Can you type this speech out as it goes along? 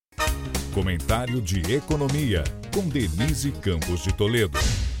Comentário de Economia, com Denise Campos de Toledo.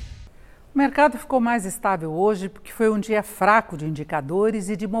 O mercado ficou mais estável hoje porque foi um dia fraco de indicadores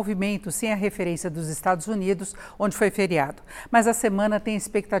e de movimento, sem a referência dos Estados Unidos, onde foi feriado. Mas a semana tem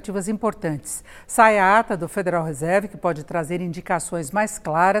expectativas importantes. Sai a ata do Federal Reserve, que pode trazer indicações mais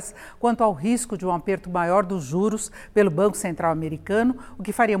claras quanto ao risco de um aperto maior dos juros pelo Banco Central americano, o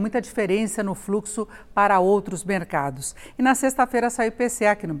que faria muita diferença no fluxo para outros mercados. E na sexta-feira sai o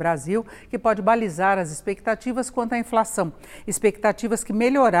IPCA aqui no Brasil, que pode balizar as expectativas quanto à inflação. Expectativas que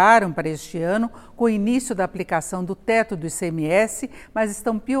melhoraram para este ano, com o início da aplicação do teto do ICMS, mas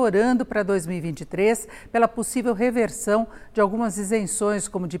estão piorando para 2023 pela possível reversão de algumas isenções,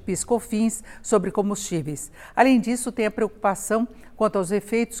 como de PIS/COFINS, sobre combustíveis. Além disso, tem a preocupação quanto aos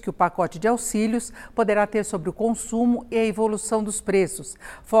efeitos que o pacote de auxílios poderá ter sobre o consumo e a evolução dos preços,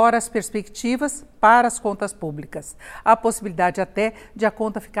 fora as perspectivas para as contas públicas. Há a possibilidade até de a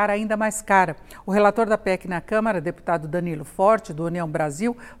conta ficar ainda mais cara. O relator da PEC na Câmara, deputado Danilo Forte, do União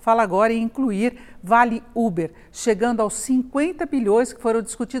Brasil, fala agora em incluir Vale Uber, chegando aos 50 bilhões que foram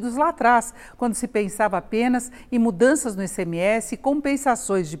discutidos lá atrás, quando se pensava apenas em mudanças no ICMS e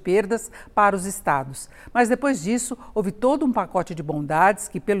compensações de perdas para os estados. Mas depois disso, houve todo um pacote de bondades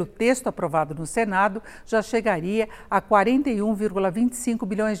que, pelo texto aprovado no Senado, já chegaria a 41,25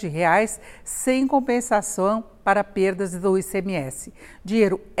 bilhões de reais, sem compensação para perdas do ICMS.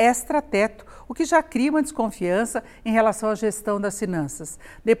 Dinheiro extra-teto, o que já cria uma desconfiança em relação à gestão das finanças.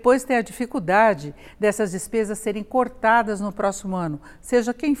 Depois tem a dificuldade dessas despesas serem cortadas no próximo ano.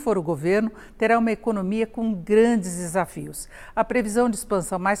 Seja quem for o governo, terá uma economia com grandes desafios. A previsão de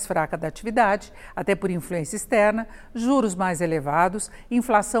expansão mais fraca da atividade, até por influência externa, juros mais elevados,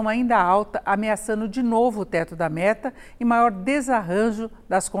 inflação ainda alta, ameaçando de novo o teto da meta e maior desarranjo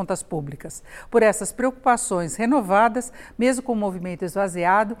das contas públicas. Por essas preocupações renovadas, mesmo com o movimento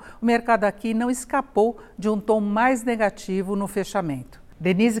esvaziado, o mercado aqui não escapou de um tom mais negativo no fechamento.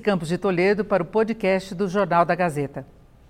 Denise Campos de Toledo para o podcast do Jornal da Gazeta.